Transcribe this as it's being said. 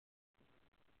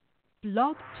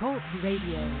Blog Talk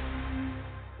Radio.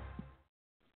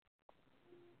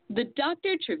 The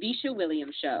Dr. Trevisha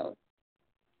Williams Show.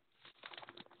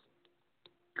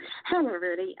 Hello,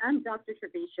 everybody. I'm Dr.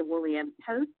 Trevisha Williams,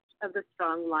 host of the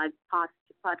Strong Lives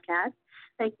podcast.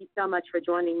 Thank you so much for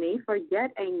joining me for yet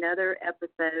another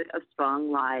episode of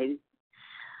Strong Lives.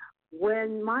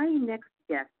 When my next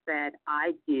guest said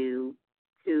I do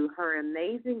to her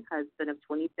amazing husband of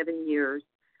 27 years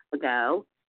ago,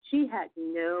 she had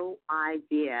no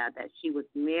idea that she was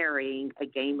marrying a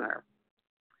gamer.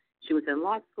 She was in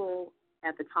law school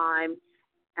at the time,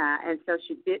 and so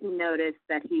she didn't notice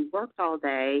that he worked all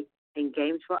day and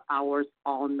gamed for hours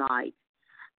all night.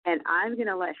 And I'm going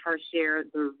to let her share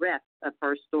the rest of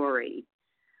her story.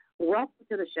 Welcome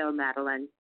to the show, Madeline.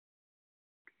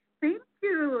 Thank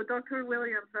you, Dr.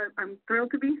 Williams. I'm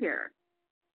thrilled to be here.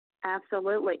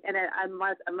 Absolutely. And I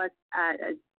must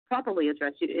properly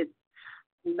address you. It's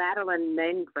Madeline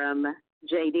Mangrum,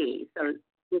 JD. So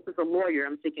this is a lawyer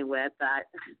I'm speaking with. I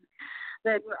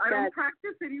don't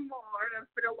practice anymore.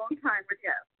 It's been a long time, but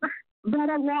yes. But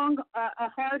a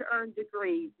hard-earned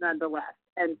degree nonetheless.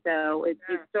 And so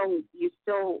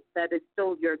that is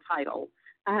still your title.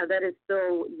 That is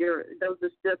still those are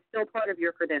still part of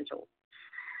your credentials.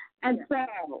 And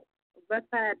so let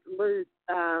that lose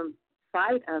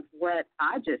sight of what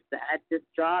I just said, this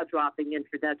jaw-dropping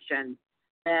introduction,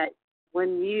 that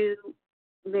when you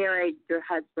married your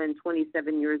husband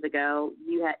 27 years ago,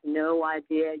 you had no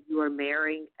idea you were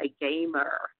marrying a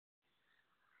gamer.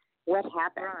 What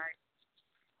happened? Right.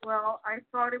 Well, I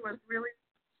thought it was really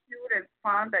cute and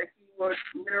fun that he was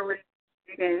literally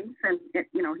games, and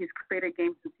he's created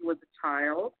games since he was a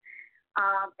child.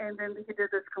 And then he did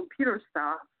this computer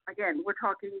stuff. Again, we're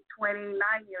talking 29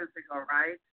 years ago,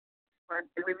 right? But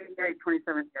we've been married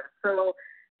 27 years. So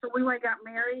when I got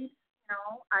married,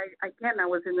 I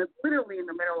was literally in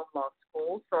the middle of law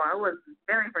school, so I was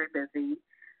very, very busy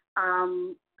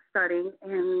studying,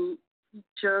 and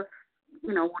just,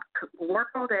 would work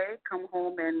all day, come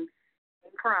home and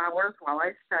for hours while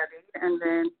I studied, and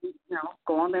then,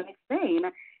 go on the next day.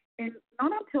 And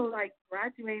not until I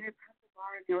graduated, passed the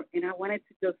bar, and I wanted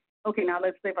to just, okay, now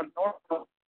let's live a normal,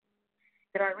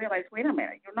 that I realized, wait a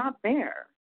minute, you're not there.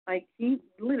 Like, he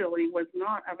literally was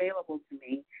not available to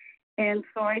me. And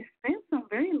so I spent some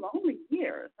very lonely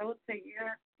years. I would say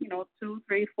 2,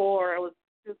 3, 4.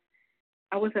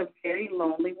 I was a very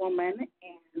lonely woman,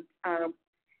 and I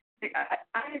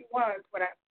was what I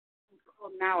call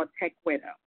now a tech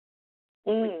widow.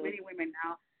 Which many women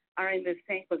now are in the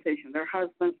same position. Their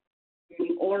husbands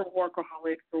or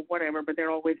workaholics or whatever, but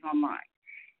they're always online.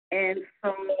 And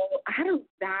so out of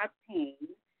that pain,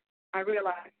 I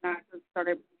realized I just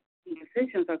started making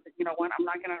decisions. I said, you know what, I'm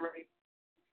not going to really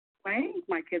play.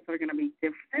 My kids are going to be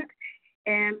different.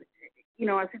 And,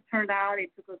 as it turned out, it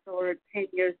took us over 10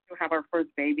 years to have our first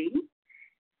baby.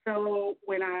 So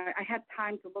when I had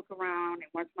time to look around and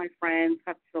watch my friends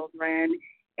have children,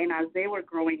 and as they were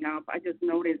growing up, I just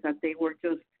noticed that they were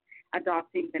just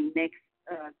adopting the next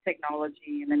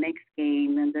technology and the next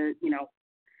game and the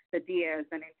DS,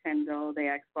 the Nintendo,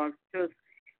 the Xbox, just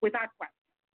without question.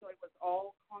 So it was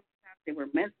all concept. They were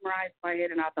mesmerized by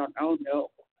it, and I thought, oh, no.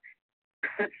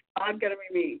 It's not going to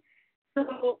be me.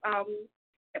 So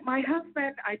my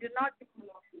husband, I did not give him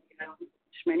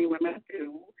which many women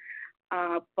do,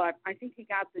 but I think he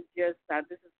got the gist that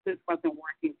this wasn't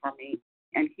working for me,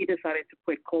 and he decided to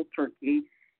quit cold turkey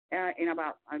in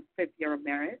about our fifth year of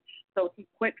marriage. So he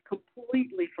quit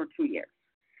completely for 2 years,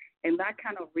 and that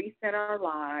kind of reset our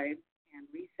lives and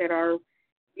reset our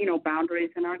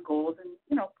boundaries and our goals,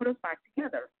 and put us back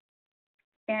together.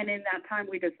 And in that time,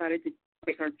 we decided to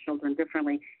raise our children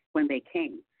differently when they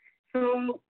came.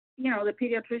 So, the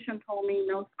pediatrician told me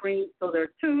no screens till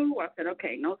they're 2. I said,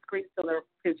 okay, no screens till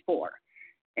he's 4.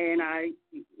 And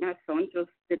my son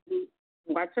just didn't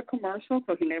watch a commercial,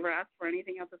 so he never asked for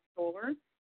anything at the store.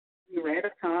 He read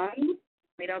a ton,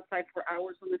 played outside for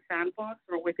hours on the sandbox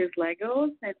or with his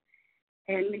Legos,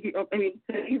 and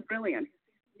he's brilliant.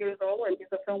 He's 60 years old, and he's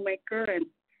a filmmaker, and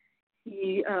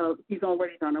he's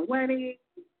already done a wedding,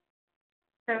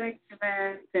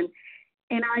 events,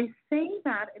 and I say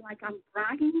that like I'm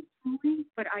bragging to him,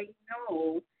 but I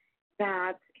know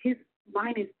that his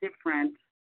mind is different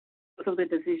because of the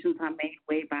decisions I made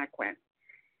way back when.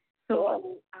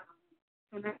 So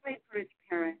now I encourage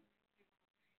parents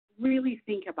really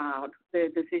think about the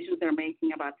decisions they're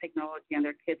making about technology and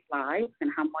their kids' lives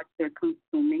and how much they're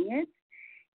consuming it,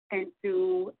 and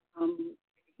to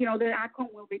the outcome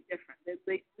will be different.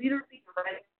 They literally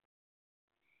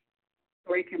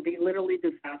story can be literally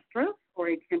disastrous, or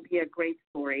it can be a great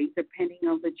story, depending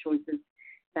on the choices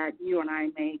that you and I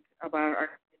make about our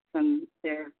kids and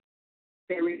their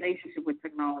relationship with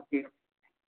technology.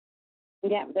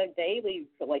 Yeah, their daily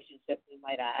relationship, we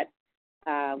might add,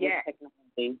 with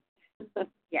technology.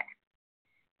 Yes,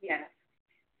 yes.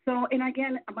 So, and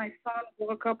again, my son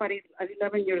woke up at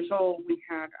 11 years old. We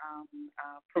had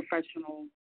professional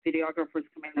videographers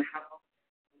come in the house,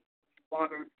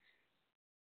 water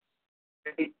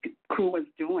the crew was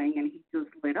doing, and he just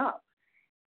lit up.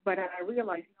 But I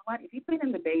realized, you know what? If he played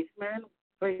in the basement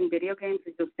playing video games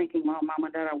and just thinking, "Mom,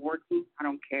 and Dad are working. I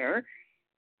don't care."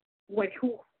 What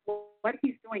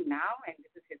he's doing now, and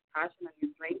this is his passion and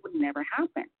his dream, would never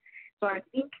happen. So I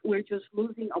think we're just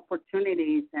losing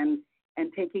opportunities and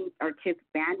taking our kids'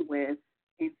 bandwidth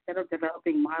instead of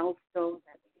developing milestones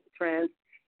and interests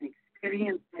and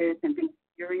experiences and being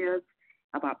curious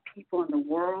about people in the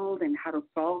world and how to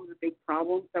solve the big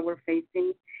problems that we're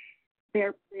facing.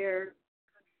 They're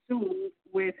consumed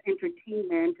with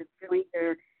entertainment and filling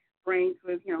their brains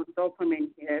with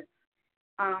dopamine hits.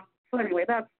 So anyway,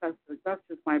 that's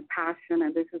just my passion,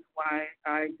 and this is why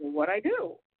I do what I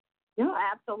do. No,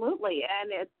 absolutely,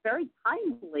 and it's very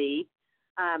timely,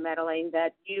 Madeline,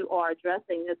 that you are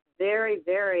addressing this very,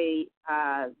 very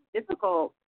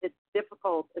difficult. It's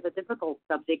a difficult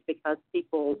subject because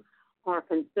people are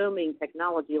consuming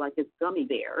technology like it's gummy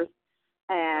bears,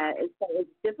 and so it's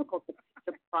difficult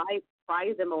to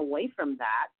pry them away from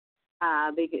that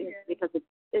because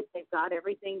they've got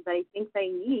everything they think they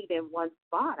need in one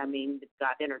spot. I mean, they've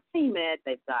got entertainment,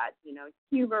 they've got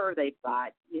humor, they've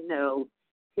got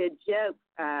kid jokes,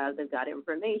 they've got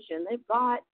information, they've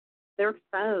got their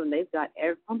phone, they've got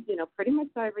pretty much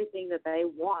everything that they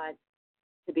want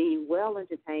to be well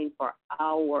entertained for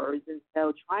hours. And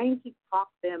so trying to talk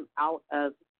them out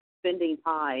of spending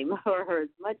time or as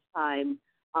much time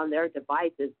on their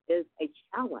devices is a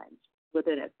challenge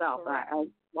within itself. I was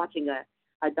watching a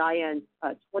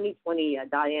 2020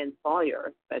 Diane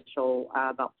Sawyer special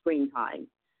about screen time.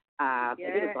 I think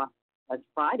it was last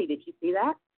Friday. Did you see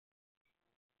that?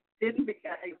 Didn't,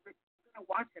 because I was going to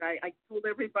watch it. I told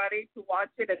everybody to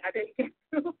watch it, and I didn't get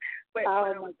to. But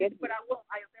I will. I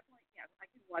definitely, yes, I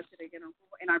can watch it again on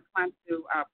Google, and I plan to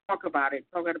talk about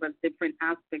different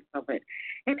aspects of it.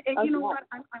 And you know what?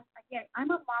 I'm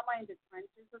a mama in the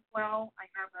trenches as well. I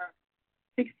have a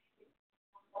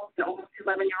 16-year-old, almost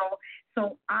 11-year-old.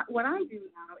 So what I do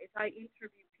now is I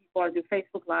interview people. I do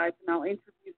Facebook Live, and I'll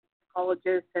interview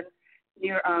psychologists and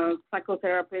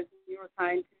psychotherapists,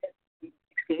 neuroscientists,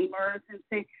 gamers, and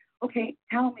say, okay,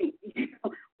 tell me,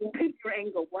 what is your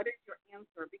angle? What is your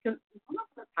answer? Because none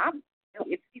of us have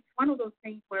it. It's one of those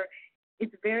things where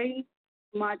it's very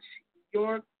much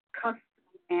your custom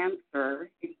answer,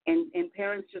 and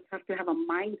parents just have to have a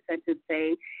mindset to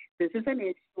say, this is an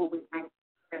issue we have to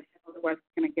address, otherwise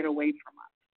it's going to get away from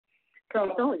us.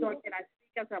 So again, I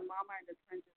speak as a mama in the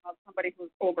trenches, not somebody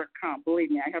who's overcome.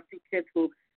 Believe me, I have two kids who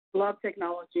love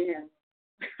technology, and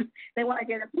they want to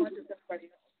get as much as everybody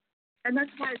else. And that's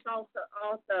why it's also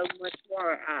much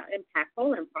more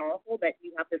impactful and powerful that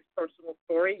you have this personal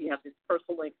story, you have this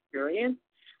personal experience,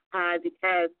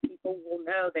 because people will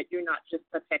know that you're not just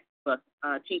a textbook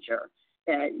teacher,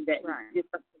 that it's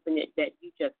something that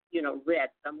you just read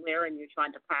somewhere and you're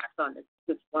trying to pass on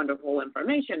this wonderful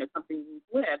information. It's something you've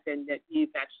lived and that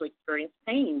you've actually experienced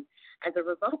pain as a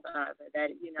result of it. That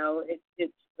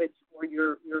it's for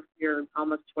your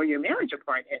almost tore your marriage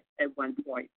apart at one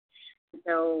point.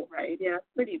 So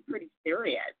it's pretty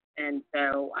serious. And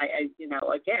so I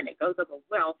again, it goes over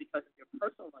well because of your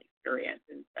personal experience.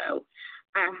 And so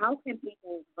how can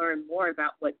people learn more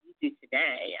about what you do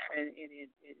today in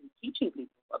teaching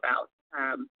people about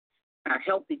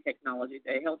healthy technology,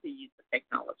 the healthy use of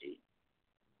technology?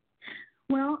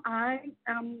 Well, I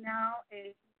am now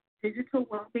a digital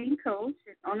well-being coach.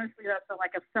 And honestly, that's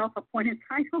like a self-appointed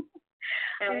title.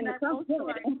 And it's so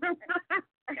good.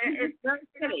 It's very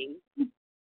fitting.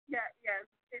 Yes.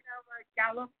 And I'm a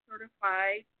Gallup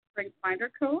certified strength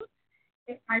finder coach.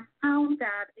 And I found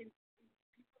that in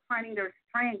people finding their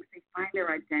strengths, they find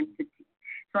their identity.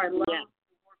 So I love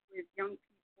to work with young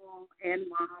people and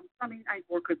moms. I mean, I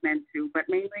work with men too, but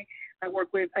mainly I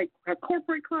have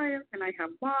corporate clients, and I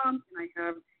have moms, and I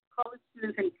have college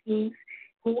students and teens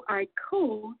who I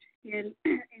coach in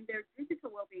their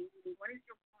digital well-being. What is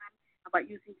your plan about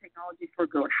using technology for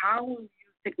good? How will you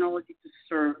use technology to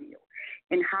serve you?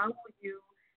 And how will you,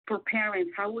 for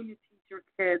parents, how will you teach your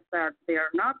kids that they are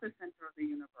not the center of the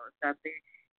universe, that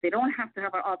they don't have to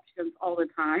have options all the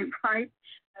time, right?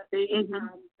 That they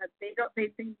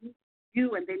need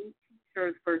you, and they need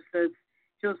teachers versus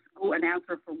just an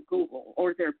answer from Google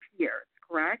or their peers,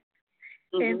 correct?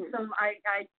 Mm-hmm. And so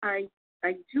I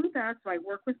I do that. So I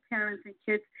work with parents and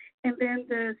kids, and then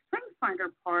the Strength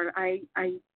Finder part, I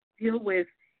deal with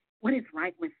what is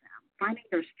right with them. Finding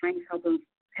their strengths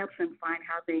helps them find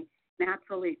how they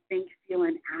naturally think, feel,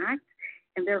 and act,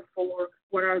 and therefore,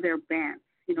 what are their bents?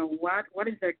 What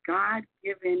is their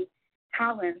God-given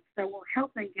talents that will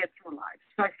help them get through life?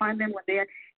 So I find them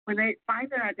when they find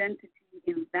their identity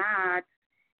in that,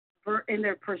 in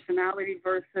their personality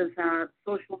versus a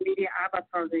social media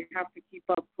avatar they have to keep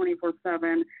up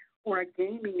 24/7, or a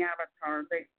gaming avatar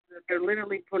they're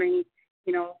literally putting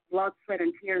blood, sweat,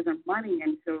 and tears and money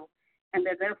into, and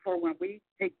then therefore when we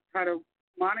try to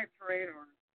monitor it or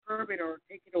curb it or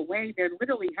take it away, they're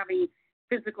literally having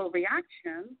physical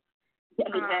reactions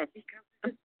because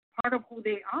it's part of who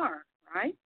they are,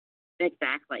 right?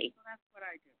 Exactly. So that's what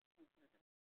I do.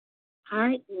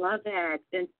 I love it,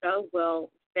 and so well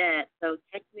said. So,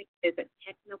 is it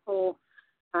technical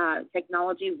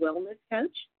technology wellness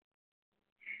coach?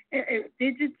 A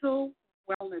digital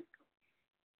wellness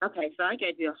coach. Okay, so I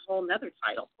gave you a whole nother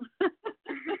title.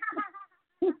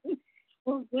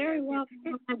 Well, very well.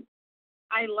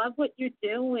 I love what you're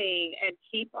doing, and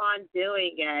keep on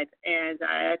doing it. And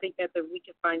I think that we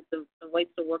can find some ways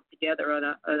to work together on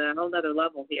a whole other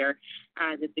level here,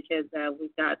 just because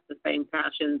we've got the same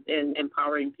passions in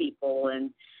empowering people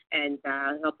and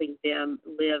helping them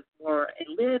live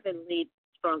and lead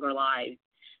stronger lives.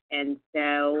 And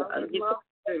so,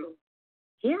 so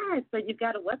you've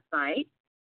got a website.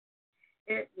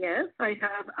 Yes, I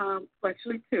have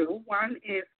actually two. One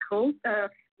is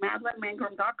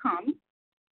MadelineMangrum.com.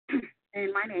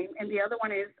 and my name, and the other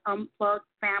one is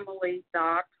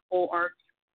unpluggedfamily.org.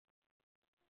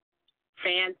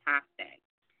 Fantastic.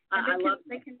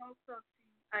 They can also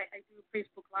see, I do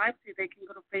Facebook Live, so they can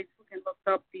go to Facebook and look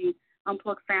up the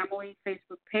Unplugged Family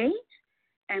Facebook page,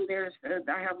 and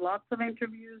I have lots of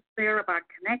interviews there about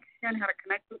connection, how to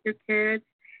connect with your kids,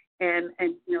 and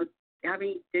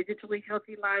having digitally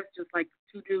healthy lives, just like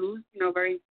to-dos,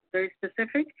 very, very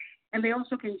specific, and they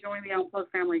also can join the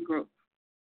Unplugged Family group.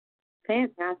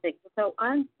 Fantastic. So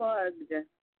unplugged,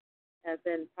 as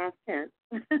in past tense,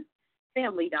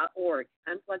 family.org,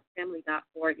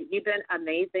 unpluggedfamily.org. You've been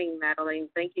amazing, Madeline.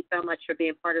 Thank you so much for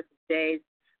being part of today's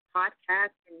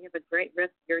podcast, and you have a great rest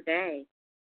of your day.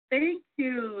 Thank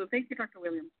you. Thank you, Dr.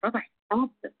 Williams. Bye-bye. Oh,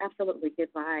 absolutely.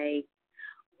 Goodbye.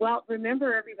 Well,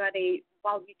 remember, everybody,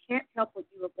 while you can't help what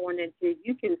you were born into,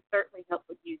 you can certainly help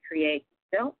what you create.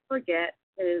 Don't forget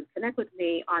to connect with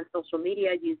me on social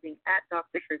media using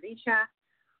 @DrTrevisha,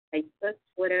 Facebook,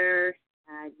 Twitter,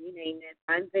 you name it.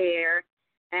 I'm there.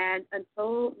 And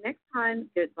until next time,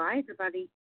 goodbye, everybody.